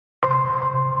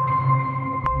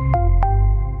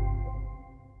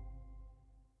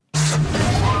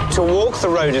To walk the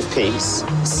road of peace,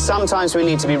 sometimes we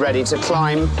need to be ready to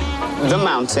climb the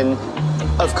mountain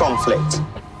of conflict.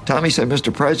 Tommy said,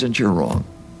 Mr. President, you're wrong.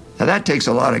 Now that takes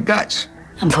a lot of guts.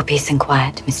 I'm for peace and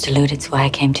quiet, Mr. Lute. It's why I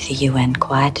came to the UN.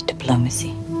 Quiet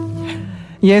diplomacy.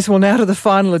 Yes, well, now to the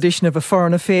final edition of A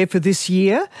Foreign Affair for this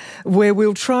year, where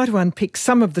we'll try to unpick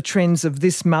some of the trends of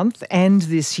this month and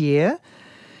this year.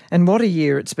 And what a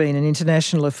year it's been in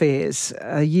international affairs,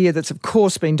 a year that's of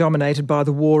course been dominated by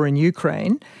the war in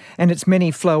Ukraine and its many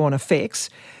flow-on effects,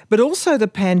 but also the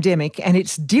pandemic and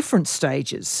its different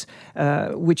stages,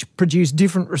 which produce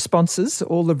different responses,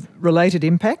 all the related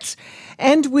impacts,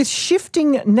 and with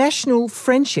shifting national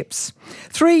friendships.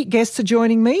 Three guests are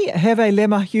joining me: Hervé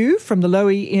Lemahieu from the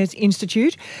Lowy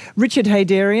Institute, Richard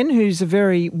Heydarian, who's a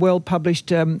very well-published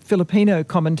Filipino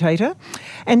commentator,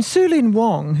 and Su-Lin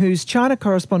Wong, who's China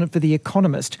correspondent for The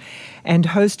Economist and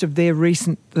host of their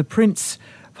recent The Prince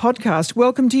podcast.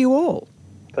 Welcome to you all.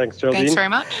 Thanks, Geraldine. Thanks very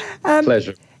much.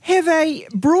 Pleasure. Hervé,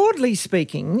 broadly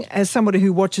speaking, as somebody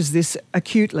who watches this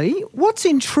acutely, what's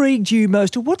intrigued you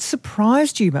most or what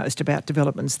surprised you most about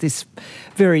developments this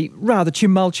very rather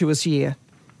tumultuous year?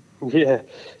 Yeah,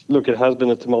 look, it has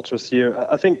been a tumultuous year.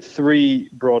 I think three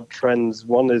broad trends.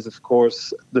 One is, of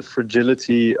course, the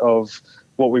fragility of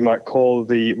what we might call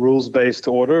the rules-based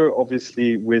order,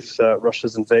 obviously with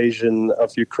Russia's invasion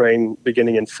of Ukraine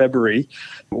beginning in February.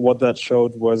 What that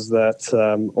showed was that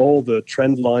all the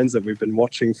trend lines that we've been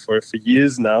watching for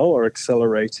years now are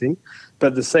accelerating. But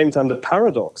at the same time, the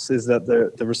paradox is that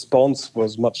the response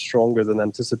was much stronger than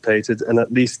anticipated, and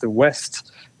at least the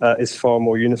West is far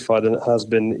more unified than it has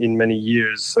been in many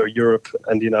years. So Europe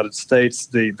and the United States,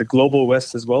 the global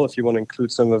West as well, if you want to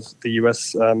include some of the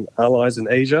US allies in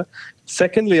Asia.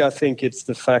 Secondly, I think it's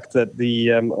the fact that the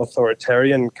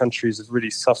authoritarian countries have really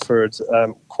suffered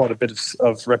quite a bit of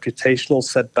reputational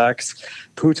setbacks.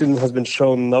 Putin has been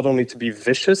shown not only to be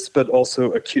vicious, but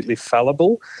also acutely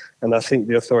fallible. And I think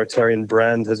the authoritarian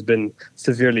brand has been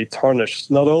severely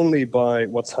tarnished, not only by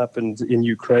what's happened in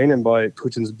Ukraine and by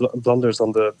Putin's blunders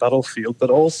on the battlefield, but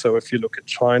also if you look at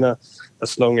China, a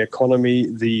slowing economy,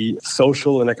 the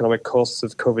social and economic costs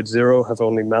of COVID-0 have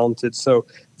only mounted. So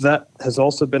that has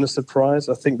also been a surprise.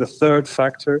 I think the third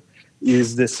factor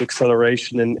is this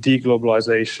acceleration in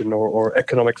deglobalization or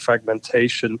economic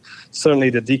fragmentation, certainly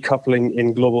the decoupling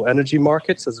in global energy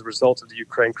markets as a result of the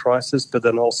Ukraine crisis, but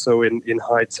then also in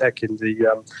high tech, in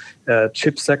the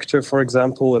chip sector, for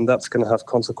example, and that's going to have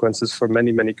consequences for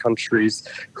many, many countries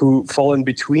who fall in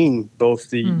between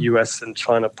both the US and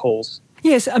China poles.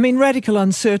 Yes, I mean, radical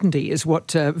uncertainty is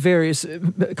what various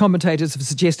commentators have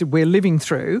suggested we're living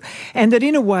through, and that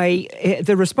in a way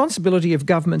the responsibility of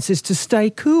governments is to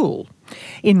stay cool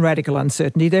in radical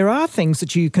uncertainty. There are things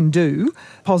that you can do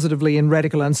positively in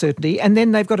radical uncertainty, and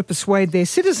then they've got to persuade their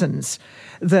citizens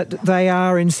that they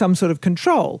are in some sort of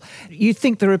control. You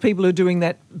think there are people who are doing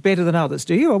that better than others,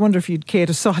 do you? I wonder if you'd care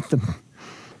to cite them.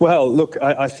 Well, look,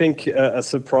 I think a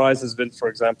surprise has been, for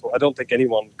example, I don't think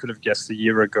anyone could have guessed a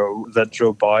year ago that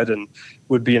Joe Biden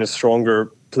would be in a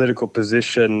stronger political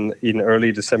position in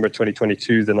early December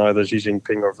 2022 than either Xi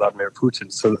Jinping or Vladimir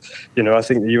Putin. So, I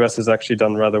think the US has actually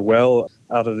done rather well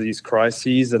out of these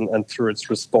crises and through its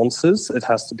responses, it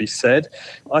has to be said.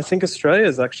 I think Australia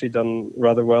has actually done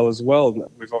rather well as well.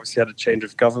 We've obviously had a change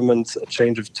of government, a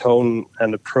change of tone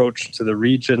and approach to the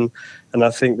region. And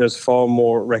I think there's far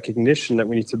more recognition that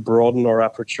we need to broaden our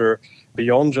aperture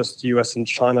beyond just US and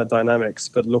China dynamics,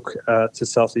 but look to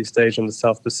Southeast Asia and the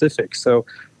South Pacific. So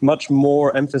much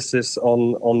more emphasis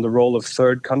on the role of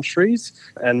third countries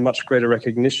and much greater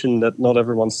recognition that not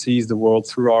everyone sees the world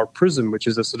through our prism, which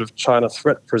is a sort of China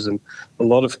threat prism. A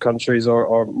lot of countries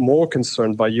are more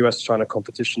concerned by US-China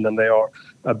competition than they are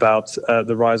about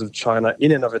the rise of China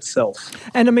in and of itself.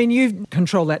 And I mean, you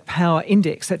control that power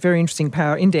index, that very interesting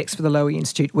power index for the Lowy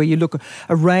Institute, where you look at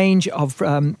a range of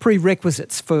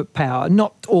prerequisites for power,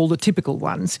 not all the typical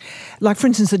ones. Like, for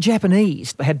instance, the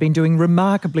Japanese had been doing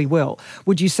remarkably well.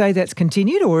 Would you say that's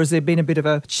continued, or has there been a bit of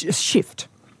a shift?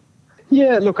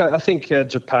 Yeah, look, I think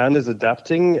Japan is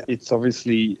adapting. It's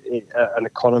obviously an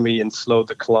economy in slow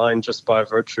decline just by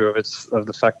virtue of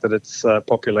the fact that its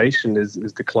population is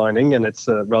declining and its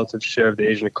relative share of the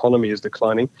Asian economy is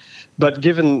declining. But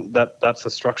given that that's a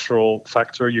structural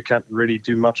factor, you can't really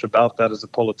do much about that as a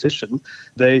politician.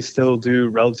 They still do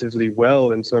relatively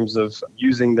well in terms of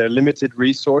using their limited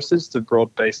resources to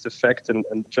broad-based effect and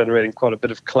generating quite a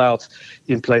bit of clout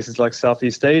in places like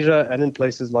Southeast Asia and in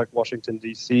places like Washington,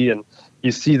 D.C. And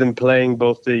you see them playing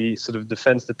both the sort of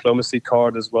defense diplomacy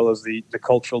card as well as the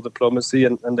cultural diplomacy,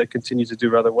 and they continue to do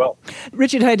rather well.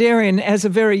 Richard Heydarian, as a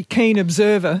very keen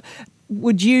observer,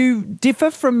 Would you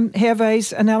differ from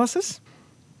Hervé's analysis?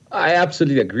 I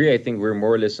absolutely agree. I think we're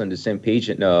more or less on the same page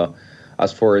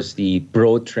as far as the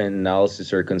broad trend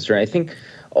analysis are concerned. I think,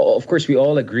 of course, we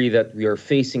all agree that we are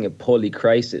facing a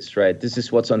poly-crisis, right? This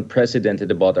is what's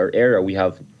unprecedented about our era. We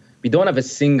don't have a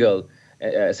single,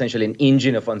 essentially an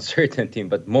engine of uncertainty,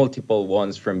 but multiple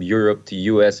ones from Europe to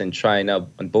US and China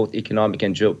on both economic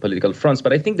and geopolitical fronts.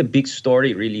 But I think the big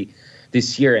story really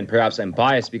this year, and perhaps I'm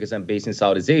biased because I'm based in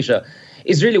Southeast Asia,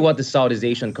 is really what the Southeast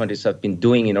Asian countries have been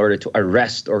doing in order to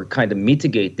arrest or kind of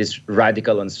mitigate this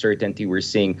radical uncertainty we're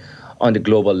seeing on the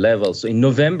global level. So in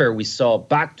November, we saw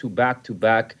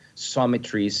back-to-back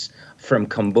summitries from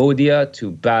Cambodia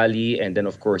to Bali, and then,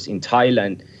 of course, in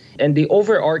Thailand. And the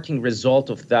overarching result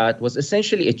of that was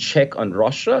essentially a check on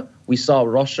Russia. We saw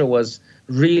Russia was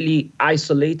really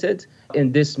isolated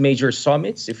in these major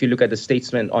summits. If you look at the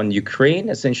statement on Ukraine,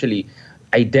 essentially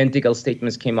identical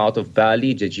statements came out of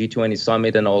Bali, the G20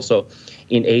 summit, and also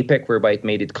in APEC, whereby it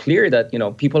made it clear that,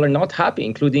 people are not happy,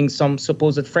 including some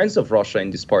supposed friends of Russia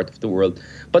in this part of the world.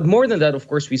 But more than that, of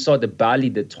course, we saw the Bali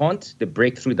détente, the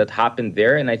breakthrough that happened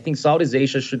there. And I think Southeast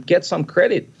Asia should get some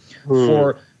credit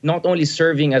for not only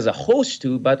serving as a host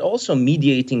to, but also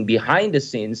mediating behind the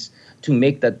scenes to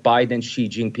make that Biden-Xi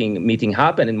Jinping meeting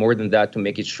happen, and more than that, to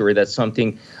make it sure that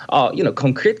something,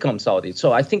 concrete comes out of it.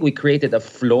 So I think we created a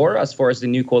floor as far as the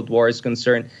new Cold War is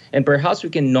concerned, and perhaps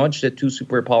we can nudge the two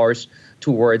superpowers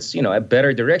towards, a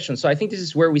better direction. So I think this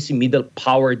is where we see middle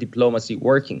power diplomacy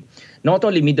working. Not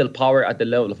only middle power at the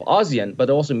level of ASEAN,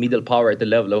 but also middle power at the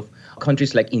level of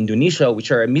countries like Indonesia, which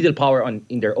are a middle power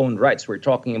in their own rights. We're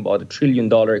talking about $1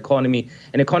 trillion economy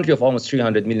and a country of almost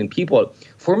 300 million people.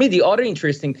 For me, the other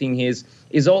interesting thing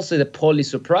is also the poly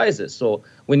surprises. So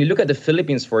when you look at the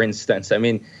Philippines, for instance,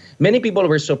 many people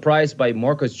were surprised by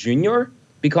Marcos Jr.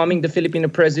 becoming the Filipino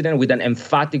president with an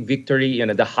emphatic victory,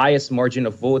 the highest margin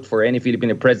of vote for any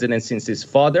Filipino president since his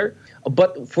father.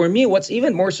 But for me, what's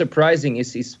even more surprising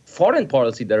is his foreign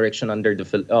policy direction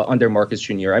under Marcos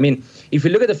Jr. If you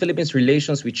look at the Philippines'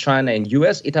 relations with China and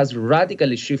US, it has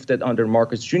radically shifted under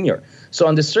Marcos Jr. So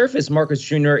on the surface, Marcos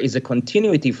Jr. is a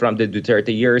continuity from the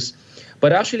Duterte years.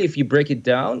 But actually, if you break it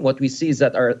down, what we see is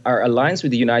that our alliance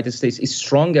with the United States is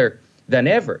stronger than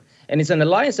ever. And it's an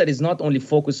alliance that is not only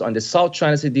focused on the South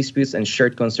China Sea disputes and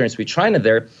shared concerns with China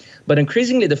there, but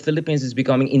increasingly the Philippines is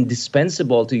becoming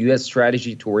indispensable to U.S.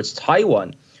 strategy towards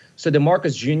Taiwan. So the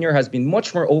Marcos Jr. has been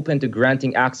much more open to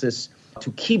granting access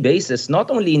to key bases,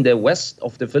 not only in the west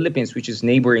of the Philippines, which is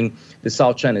neighboring the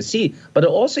South China Sea, but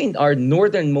also in our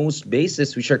northernmost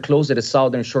bases, which are close to the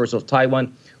southern shores of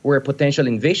Taiwan, where a potential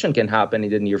invasion can happen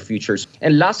in the near future.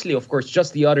 And lastly, of course,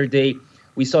 just the other day,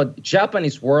 we saw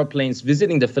Japanese warplanes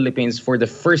visiting the Philippines for the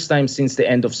first time since the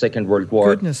end of Second World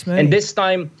War. Goodness me. And this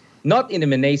time, not in a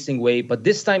menacing way, but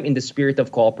this time in the spirit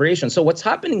of cooperation. So what's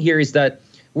happening here is that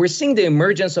we're seeing the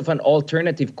emergence of an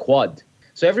alternative Quad.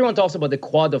 So everyone talks about the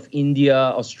Quad of India,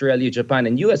 Australia, Japan,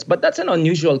 and US, but that's an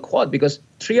unusual Quad because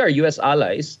 3 are US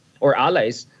allies,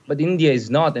 but India is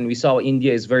not. And we saw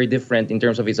India is very different in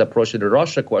terms of its approach to the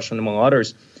Russia question, among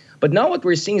others. But now what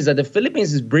we're seeing is that the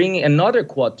Philippines is bringing another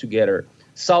Quad together.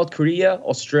 South Korea,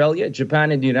 Australia,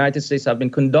 Japan, and the United States have been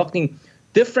conducting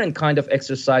different kind of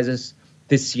exercises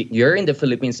this year in the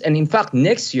Philippines. And in fact,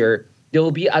 next year, there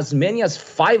will be as many as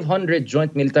 500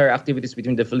 joint military activities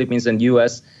between the Philippines and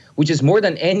U.S., which is more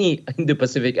than any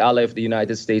Indo-Pacific ally of the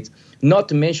United States. Not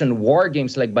to mention war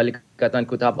games like Balikatan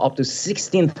could have up to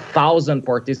 16,000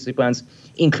 participants,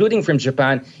 including from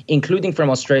Japan, including from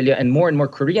Australia, and more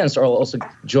Koreans are also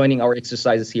joining our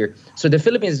exercises here. So the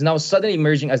Philippines is now suddenly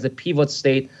emerging as the pivot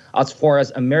state as far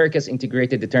as America's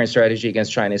integrated deterrent strategy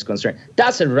against China is concerned.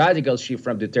 That's a radical shift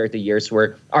from Duterte years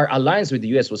where our alliance with the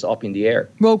U.S. was up in the air.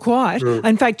 Well, quite.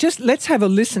 In fact, just let's have a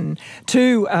listen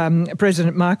to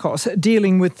President Marcos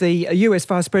dealing with the U.S.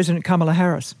 Vice President Kamala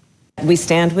Harris. We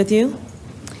stand with you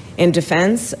in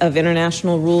defense of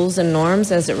international rules and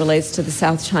norms as it relates to the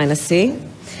South China Sea.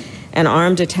 An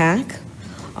armed attack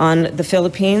on the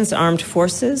Philippines' armed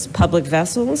forces, public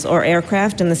vessels, or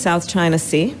aircraft in the South China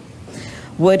Sea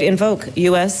would invoke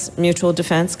U.S. mutual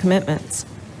defense commitments.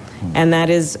 And that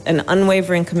is an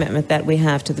unwavering commitment that we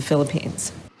have to the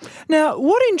Philippines. Now,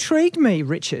 what intrigued me,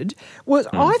 Richard, was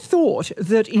I thought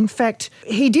that, in fact,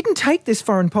 he didn't take this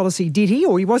foreign policy, did he?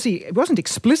 Or he wasn't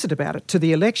explicit about it to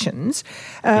the elections,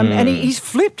 and he's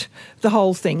flipped the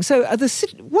whole thing. So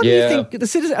what do you think?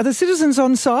 Are the citizens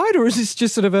on side, or is this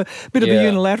just sort of a bit of a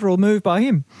unilateral move by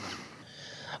him?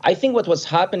 I think what was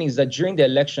happening is that during the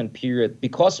election period,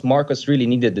 because Marcos really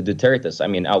needed the Dutertes,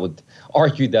 I would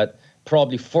argue that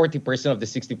probably 40% of the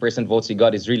 60% votes he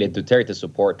got is really Duterte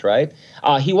support, right?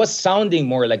 He was sounding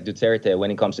more like Duterte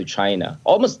when it comes to China,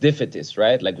 almost defeatist,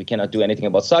 right? Like, we cannot do anything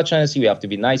about South China Sea, we have to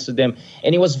be nice to them.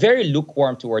 And he was very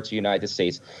lukewarm towards the United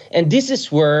States. And this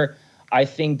is where I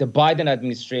think the Biden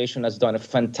administration has done a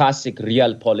fantastic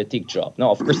realpolitik job.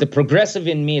 Now, of course, the progressive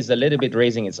in me is a little bit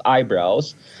raising its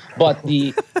eyebrows, but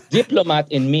the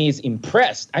diplomat in me is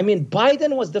impressed. I mean,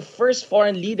 Biden was the first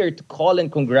foreign leader to call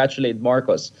and congratulate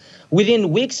Marcos. Within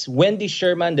weeks, Wendy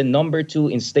Sherman, the number 2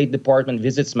 in State Department,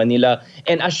 visits Manila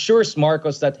and assures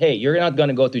Marcos that, hey, you're not going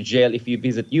to go to jail if you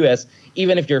visit U.S.,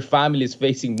 even if your family is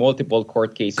facing multiple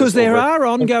court cases. Because there are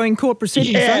ongoing court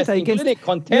proceedings, aren't they? Including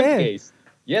contempt case.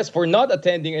 Yes, for not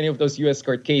attending any of those U.S.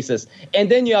 court cases. And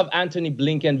then you have Antony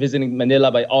Blinken visiting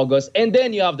Manila by August. And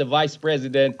then you have the Vice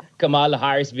President, Kamala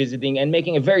Harris, visiting and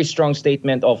making a very strong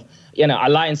statement of,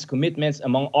 alliance commitments,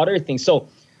 among other things. So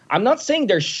I'm not saying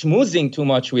they're schmoozing too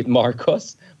much with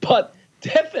Marcos, but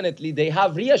definitely they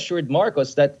have reassured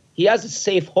Marcos that he has a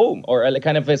safe home or a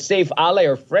kind of a safe ally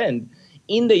or friend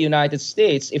in the United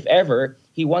States if ever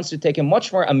he wants to take a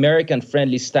much more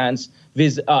American-friendly stance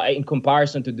in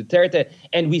comparison to Duterte.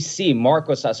 And we see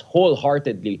Marcos has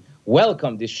wholeheartedly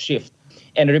welcomed this shift.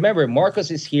 And remember, Marcos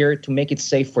is here to make it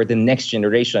safe for the next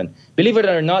generation. Believe it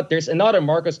or not, there's another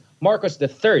Marcos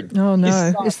III. Oh,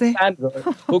 no. Is there? Sandro,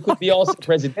 who could be also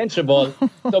presidential.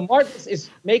 So Marcos is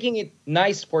making it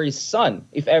nice for his son,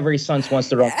 if ever his son wants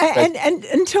to run.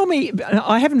 And tell me,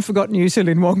 I haven't forgotten you,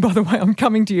 Su-Lin Wong, by the way, I'm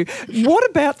coming to you. What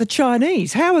about the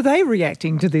Chinese? How are they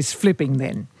reacting to this flipping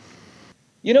then?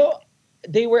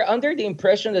 They were under the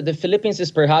impression that the Philippines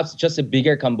is perhaps just a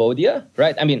bigger Cambodia,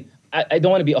 right? I mean, I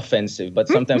don't want to be offensive, but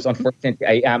sometimes, unfortunately,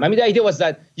 I am. I mean, the idea was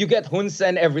that you get Hun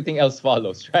Sen, everything else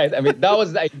follows, right? I mean, that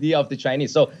was the idea of the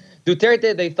Chinese. So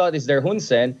Duterte, they thought, is their Hun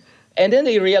Sen. And then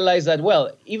they realized that, well,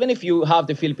 even if you have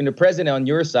the Filipino president on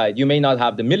your side, you may not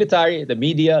have the military, the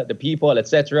media, the people,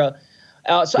 etc.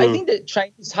 I think the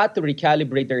Chinese had to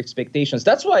recalibrate their expectations.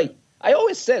 That's why I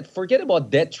always said, forget about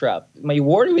debt trap. My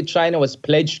worry with China was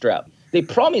pledge trap. They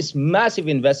promised massive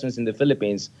investments in the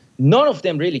Philippines. None of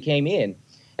them really came in.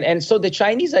 And so the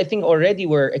Chinese, I think, already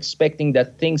were expecting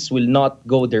that things will not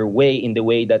go their way in the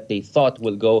way that they thought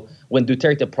will go when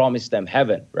Duterte promised them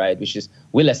heaven, right? Which is,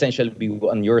 will essentially be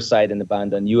on your side and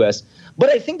abandon U.S. But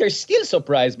I think they're still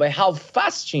surprised by how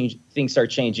fast things are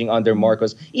changing under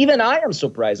Marcos. Even I am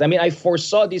surprised. I mean, I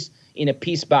foresaw this in a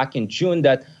piece back in June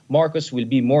that Marcos will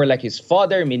be more like his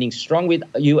father, meaning strong with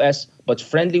U.S., but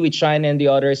friendly with China and the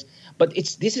others. But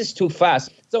this is too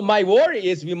fast. So my worry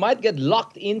is we might get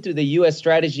locked into the U.S.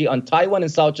 strategy on Taiwan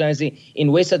and South China Sea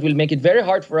in ways that will make it very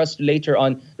hard for us to later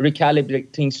on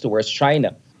recalibrate things towards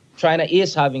China. China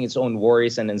is having its own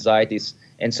worries and anxieties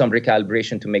and some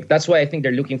recalibration to make. That's why I think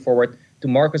they're looking forward to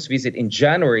Marcos' visit in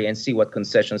January and see what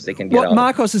concessions they can get out.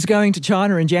 Marcos is going to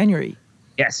China in January?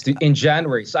 Yes, in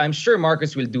January. So I'm sure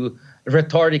Marcos will do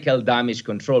rhetorical damage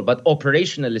control, but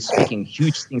operationally speaking,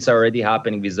 huge things are already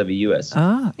happening vis-a-vis US.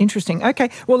 Ah, interesting.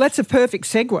 Okay, well, that's a perfect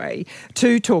segue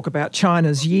to talk about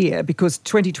China's year, because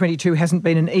 2022 hasn't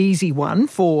been an easy one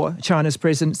for China's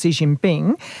President Xi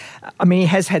Jinping. I mean, he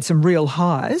has had some real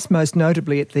highs, most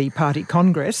notably at the Party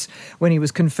Congress when he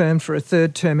was confirmed for a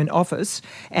third term in office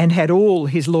and had all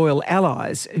his loyal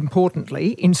allies,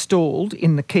 importantly, installed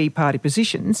in the key party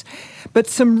positions. But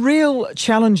some real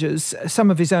challenges, some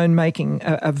of his own making,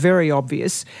 are very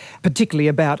obvious, particularly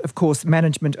about, of course,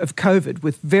 management of COVID,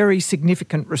 with very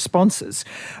significant responses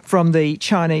from the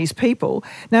Chinese people.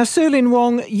 Now, Su-Lin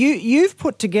Wong, you've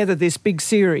put together this big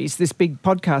series, this big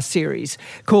podcast series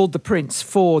called The Prince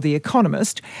for The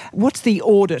Economist. What's the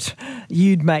audit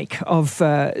you'd make of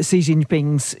Xi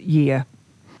Jinping's year?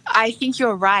 I think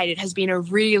you're right. It has been a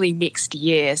really mixed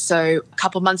year. So a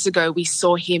couple of months ago, we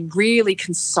saw him really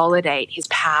consolidate his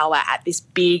power at this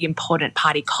big, important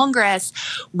party congress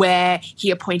where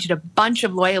he appointed a bunch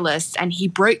of loyalists and he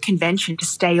broke convention to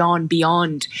stay on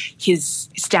beyond his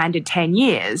standard 10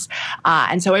 years.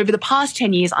 And so over the past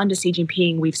 10 years under Xi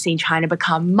Jinping, we've seen China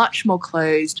become much more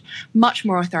closed, much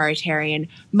more authoritarian,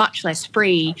 much less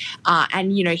free.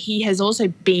 And, you know, he has also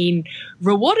been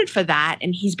rewarded for that,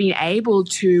 and he's been able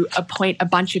to appoint a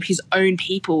bunch of his own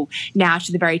people now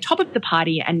to the very top of the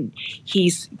party, and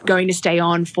he's going to stay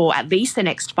on for at least the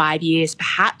next 5 years,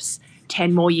 perhaps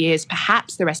 10 more years,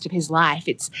 perhaps the rest of his life.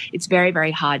 It's very, very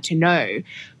hard to know.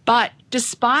 But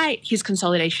despite his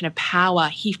consolidation of power,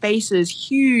 he faces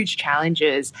huge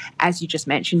challenges, as you just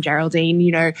mentioned, Geraldine,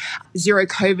 you know, zero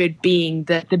COVID being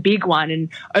the big one. And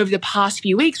over the past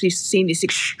few weeks, we've seen this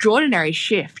extraordinary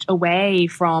shift away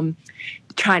from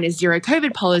China's zero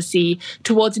COVID policy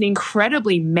towards an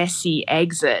incredibly messy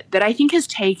exit that I think has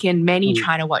taken many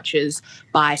China watchers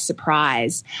by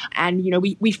surprise. And,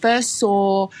 we first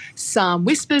saw some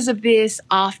whispers of this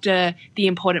after the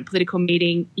important political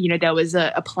meeting. There was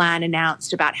a plan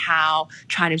announced about how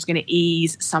China was going to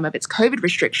ease some of its COVID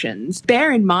restrictions.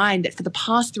 Bear in mind that for the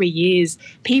past 3 years,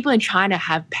 people in China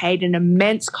have paid an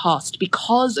immense cost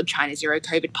because of China's zero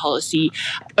COVID policy.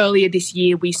 Earlier this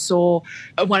year, we saw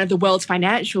one of the world's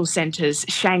financial centers,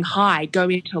 Shanghai, go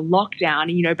into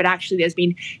lockdown, but actually there's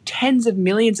been tens of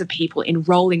millions of people in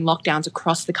rolling lockdowns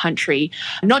across the country,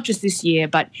 not just this year,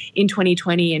 but in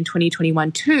 2020 and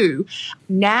 2021 too.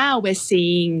 Now we're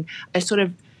seeing a sort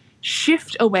of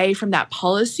shift away from that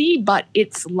policy, but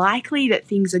it's likely that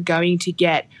things are going to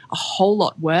get a whole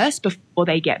lot worse before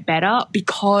they get better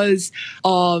because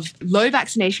of low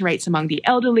vaccination rates among the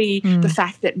elderly, the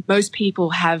fact that most people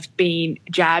have been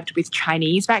jabbed with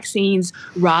Chinese vaccines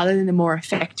rather than the more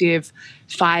effective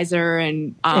Pfizer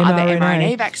and other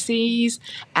mRNA vaccines.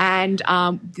 And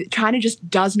China just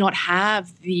does not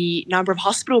have the number of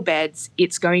hospital beds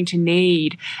it's going to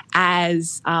need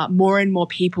as more and more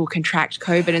people contract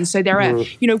COVID. And so there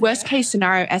are, worst case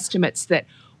scenario estimates that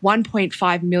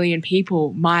 1.5 million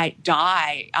people might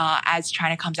die as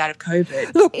China comes out of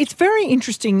COVID. Look, it's very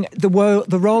interesting, the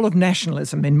role of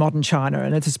nationalism in modern China,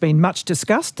 and it has been much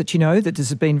discussed that this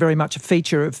has been very much a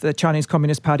feature of the Chinese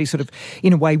Communist Party sort of,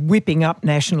 in a way, whipping up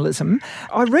nationalism.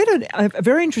 I read a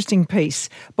very interesting piece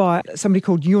by somebody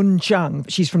called Yun Zhang.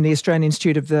 She's from the Australian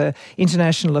Institute of the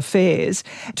International Affairs,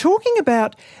 talking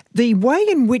about the way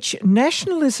in which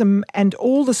nationalism and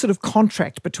all the sort of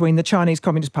contract between the Chinese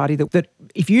Communist Party that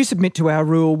if you submit to our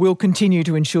rule, we'll continue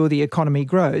to ensure the economy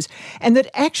grows, and that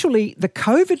actually the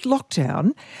COVID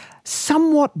lockdown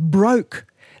somewhat broke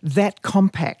that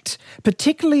compact,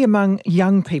 particularly among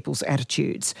young people's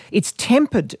attitudes. It's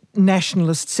tempered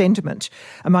nationalist sentiment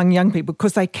among young people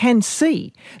because they can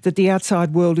see that the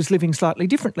outside world is living slightly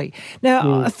differently.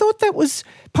 Now, I thought that was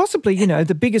possibly,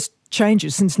 the biggest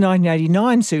changes since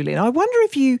 1989, Sue Lin. I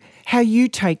wonder how you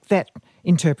take that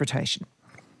interpretation.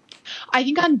 I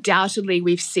think undoubtedly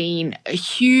we've seen a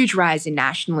huge rise in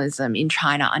nationalism in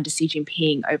China under Xi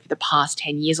Jinping over the past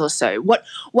 10 years or so. What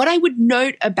I would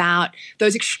note about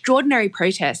those extraordinary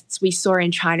protests we saw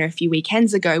in China a few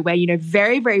weekends ago where,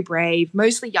 very, very brave,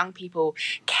 mostly young people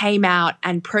came out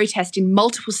and protest in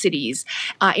multiple cities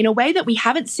in a way that we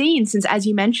haven't seen since, as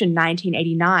you mentioned,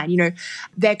 1989.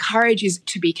 Their courage is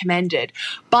to be commended.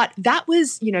 But that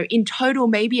was, in total,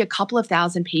 maybe a couple of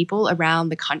thousand people around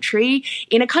the country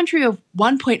in a country of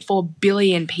 1.4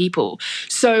 billion people.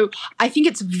 So I think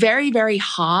it's very, very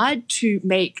hard to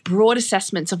make broad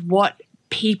assessments of what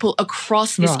people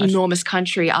across this enormous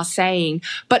country are saying.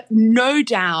 But no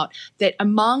doubt that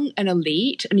among an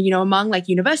elite and, among like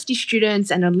university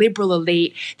students and a liberal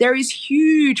elite, there is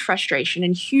huge frustration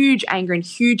and huge anger and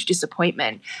huge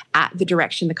disappointment at the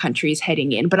direction the country is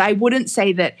heading in. But I wouldn't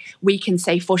say that we can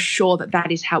say for sure that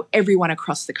that is how everyone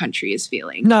across the country is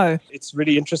feeling. No. It's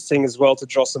really interesting as well to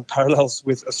draw some parallels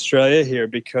with Australia here,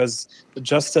 because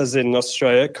just as in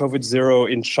Australia, COVID-0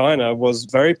 in China was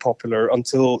very popular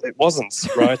until it wasn't.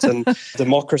 Right, and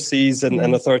democracies and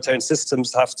authoritarian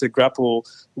systems have to grapple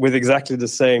with exactly the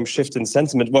same shift in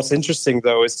sentiment. What's interesting,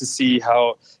 though, is to see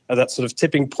how that sort of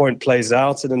tipping point plays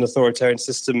out in an authoritarian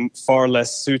system far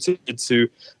less suited to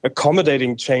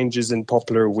accommodating changes in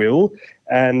popular will.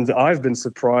 And I've been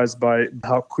surprised by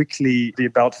how quickly the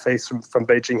about-face from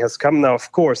Beijing has come. Now,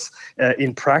 of course,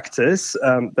 in practice,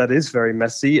 that is very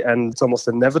messy, and it's almost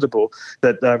inevitable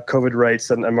that COVID rates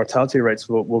and mortality rates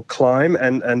will climb.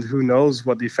 And who knows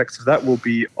what the effects of that will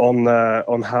be on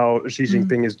how Xi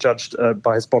Jinping is judged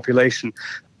by his population.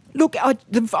 Look,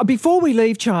 before we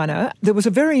leave China, there was a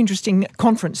very interesting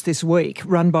conference this week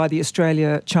run by the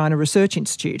Australia-China Research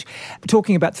Institute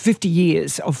talking about 50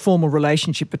 years of formal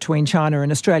relationship between China and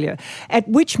Australia, at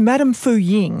which Madame Fu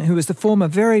Ying, who was the former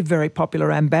very, very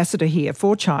popular ambassador here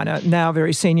for China, now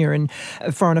very senior in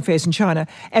foreign affairs in China,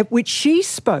 at which she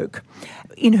spoke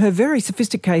in her very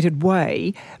sophisticated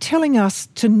way, telling us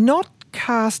to not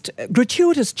cast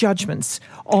gratuitous judgments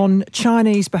on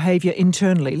Chinese behaviour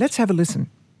internally. Let's have a listen.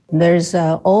 There's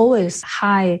always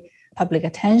high public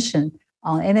attention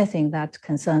on anything that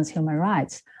concerns human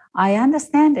rights. I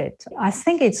understand it. I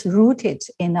think it's rooted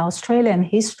in Australian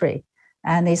history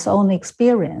and its own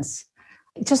experience.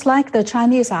 Just like the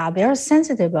Chinese are very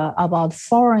sensitive about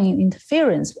foreign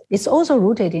interference, it's also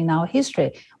rooted in our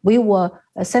history. We were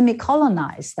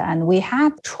semi-colonized and we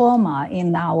had trauma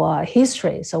in our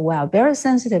history, so we are very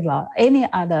sensitive about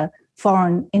any other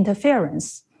foreign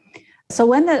interference. So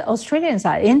when the Australians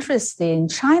are interested in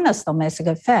China's domestic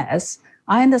affairs,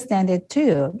 I understand it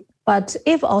too. But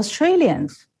if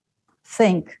Australians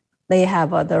think they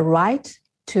have the right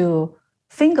to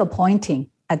finger pointing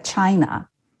at China,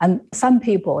 and some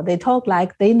people, they talk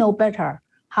like they know better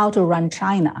how to run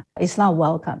China. It's not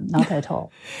welcome, not at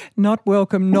all. Not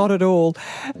welcome, not at all.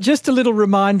 Just a little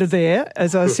reminder there,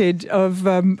 as I said, of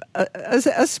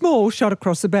a small shot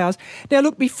across the bows. Now,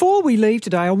 look, before we leave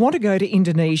today, I want to go to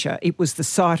Indonesia. It was the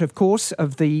site, of course,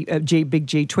 of the big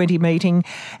G20 meeting.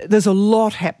 There's a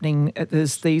lot happening.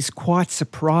 There's these quite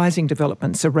surprising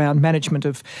developments around management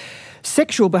of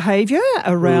sexual behaviour,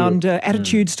 around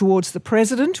attitudes towards the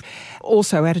president,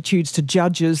 also attitudes to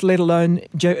judges, let alone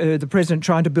the president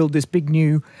trying to build this big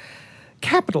new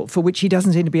capital for which he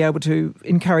doesn't seem to be able to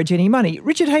encourage any money.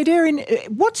 Richard Heydarian,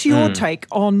 what's your take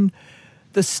on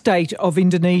the state of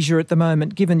Indonesia at the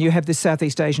moment, given you have this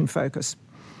Southeast Asian focus?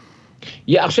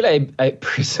 Yeah, actually, I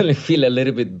personally feel a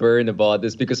little bit burned about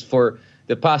this because for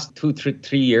the past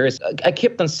 3 years, I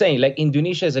kept on saying, like,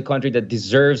 Indonesia is a country that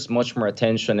deserves much more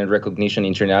attention and recognition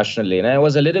internationally. And I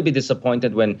was a little bit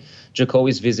disappointed when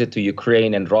Jokowi's visit to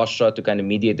Ukraine and Russia to kind of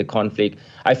mediate the conflict.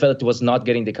 I felt it was not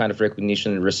getting the kind of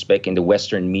recognition and respect in the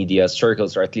Western media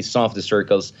circles, or at least some of the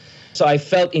circles. So I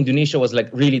felt Indonesia was like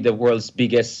really the world's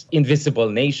biggest invisible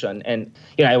nation. And,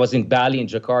 you know, I was in Bali and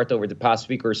Jakarta over the past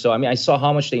week or so. I mean, I saw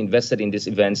how much they invested in these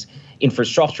events,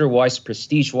 infrastructure-wise,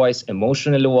 prestige-wise,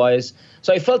 emotionally-wise.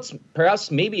 So I felt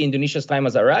perhaps maybe Indonesia's time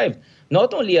has arrived,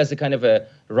 not only as a kind of a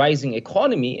rising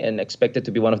economy and expected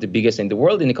to be one of the biggest in the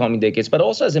world in the coming decades, but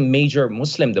also as a major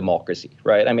Muslim democracy,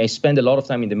 right? I mean, I spend a lot of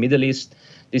time in the Middle East.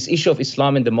 This issue of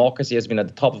Islam and democracy has been at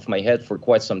the top of my head for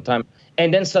quite some time.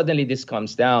 And then suddenly this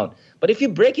comes down. But if you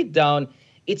break it down,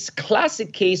 it's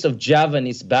classic case of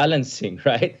Javanese balancing,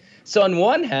 right? So on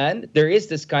one hand, there is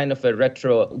this kind of a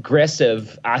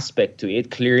retrogressive aspect to it.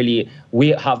 Clearly, we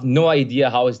have no idea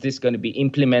how is this going to be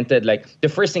implemented. Like, the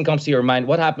first thing comes to your mind,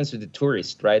 what happens to the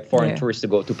tourists, right? Foreign tourists to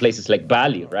go to places like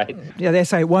Bali, right? Yeah, they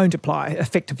say it won't apply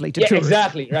effectively to tourists.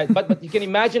 Exactly, right? But you can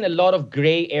imagine a lot of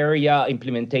gray area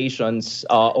implementations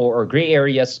or gray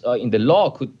areas in the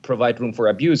law could provide room for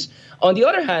abuse. On the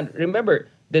other hand, remember,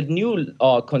 the new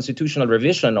constitutional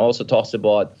revision also talks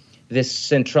about the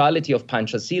centrality of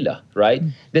Pancasila, right?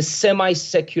 The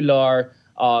semi-secular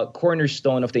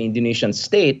cornerstone of the Indonesian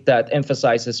state that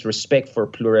emphasizes respect for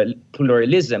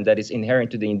pluralism that is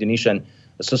inherent to the Indonesian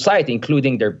society,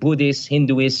 including their Buddhist,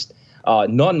 Hinduist,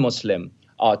 non-Muslim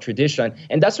tradition.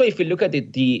 And that's why if you look at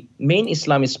it, the main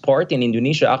Islamist party in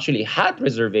Indonesia actually had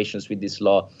reservations with this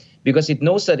law because it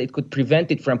knows that it could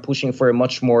prevent it from pushing for a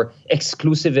much more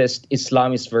exclusivist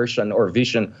Islamist version or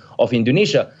vision of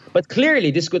Indonesia. But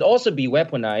clearly, this could also be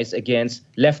weaponized against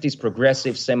leftist,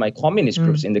 progressive, semi-communist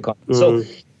groups in the country. So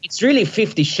it's really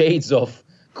 50 shades of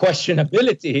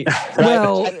questionability. Right?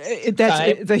 Well,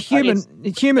 that's the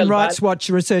Human Rights Watch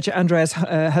researcher Andreas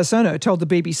Hassono told the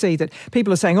BBC that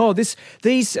people are saying,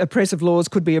 these oppressive laws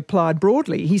could be applied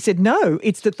broadly. He said, no,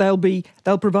 it's that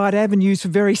they'll provide avenues for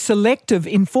very selective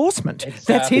enforcement.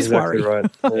 Exactly. That's his worry.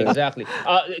 Right. Yeah. Exactly.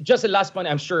 Just the last point,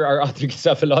 I'm sure our audience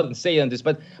have a lot to say on this,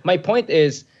 but my point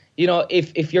is, you know,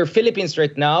 if you're Philippines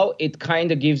right now, it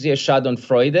kind of gives you a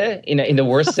schadenfreude in the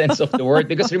worst sense of the word.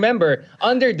 Because remember,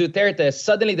 under Duterte,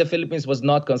 suddenly the Philippines was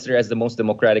not considered as the most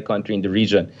democratic country in the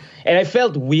region. And I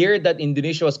felt weird that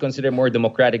Indonesia was considered more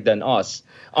democratic than us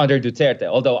under Duterte,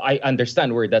 although I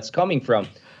understand where that's coming from.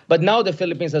 But now the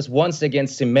Philippines has once again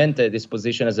cemented its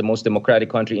position as the most democratic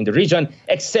country in the region,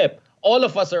 except all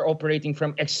of us are operating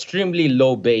from extremely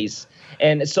low base.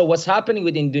 And so what's happening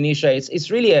with Indonesia is it's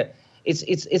really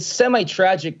It's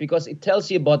semi-tragic because it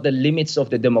tells you about the limits of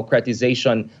the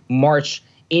democratization march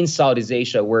in Southeast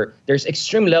Asia, where there's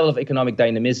extreme level of economic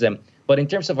dynamism. But in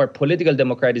terms of our political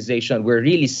democratization, we're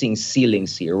really seeing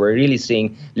ceilings here. We're really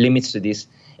seeing limits to this.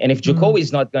 And if Jokowi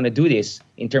is not going to do this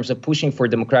in terms of pushing for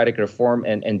democratic reform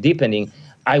and deepening,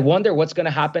 I wonder what's going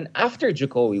to happen after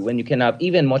Jokowi, when you can have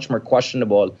even much more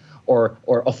questionable or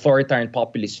authoritarian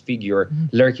populist figure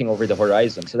lurking over the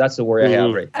horizon. So that's the worry I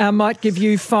have right now. I might give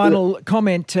you final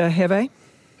comment, Heve.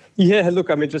 Yeah, look,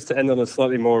 I mean, just to end on a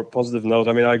slightly more positive note,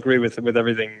 I mean, I agree with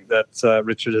everything that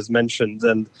Richard has mentioned,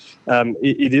 and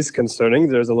it is concerning.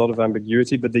 There's a lot of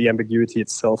ambiguity, but the ambiguity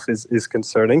itself is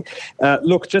concerning.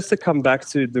 Look, just to come back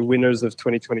to the winners of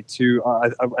 2022,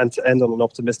 and to end on an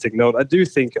optimistic note, I do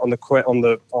think on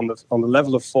the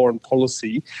level of foreign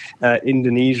policy,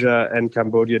 Indonesia and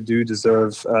Cambodia do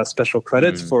deserve special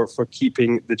credit for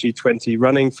keeping the G20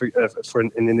 running, for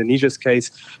in Indonesia's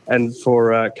case, and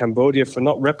for Cambodia for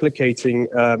not replicating replicating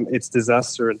its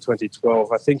disaster in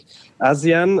 2012. I think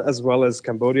ASEAN as well as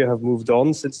Cambodia have moved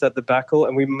on since that debacle,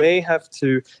 and we may have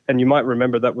to, and you might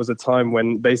remember that was a time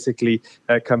when basically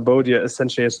Cambodia,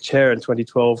 essentially as chair in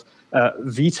 2012,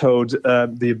 vetoed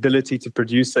the ability to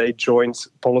produce a joint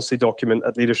policy document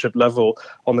at leadership level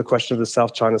on the question of the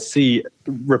South China Sea,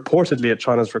 reportedly at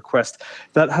China's request.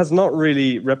 That has not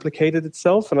really replicated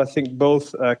itself, and I think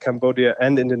both Cambodia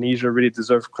and Indonesia really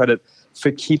deserve credit for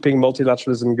keeping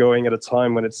multilateralism going at a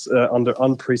time when it's under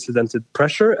unprecedented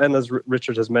pressure, and as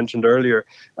Richard has mentioned earlier,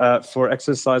 for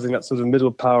exercising that sort of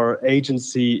middle power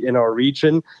agency in our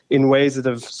region in ways that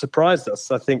have surprised us.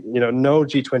 I think, no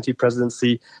G20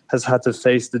 presidency has had to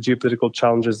face the geopolitical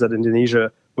challenges that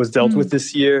Indonesia was dealt with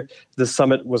this year. The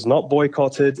summit was not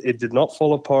boycotted. It did not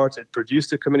fall apart. It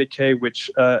produced a communique which,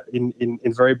 in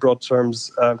very broad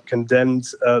terms, condemned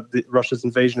Russia's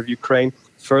invasion of Ukraine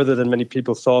further than many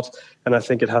people thought. And I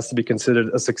think it has to be considered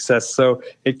a success. So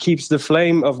it keeps the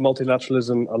flame of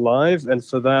multilateralism alive. And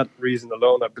for that reason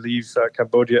alone, I believe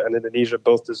Cambodia and Indonesia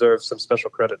both deserve some special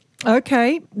credit.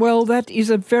 Okay, well, that is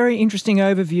a very interesting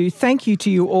overview. Thank you to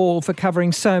you all for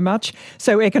covering so much.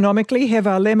 So economically,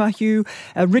 Heather Lemahue,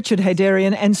 Richard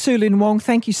Heydarian and Su Lin Wong,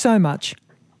 thank you so much.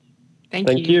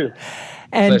 Thank you.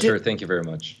 And, pleasure. Thank you very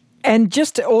much. And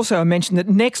just also mention that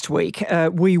next week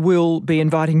we will be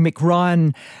inviting Mick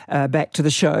Ryan back to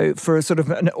the show for a sort of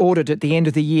an audit at the end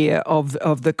of the year of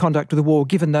the conduct of the war,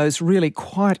 given those really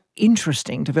quite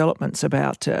interesting developments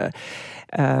about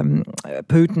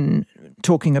Putin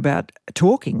talking about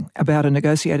a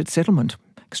negotiated settlement.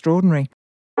 Extraordinary.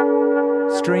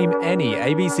 Stream any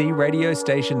ABC radio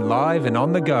station live and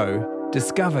on the go.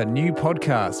 Discover new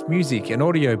podcasts, music and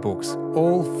audiobooks,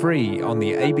 all free on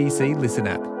the ABC Listen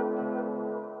app.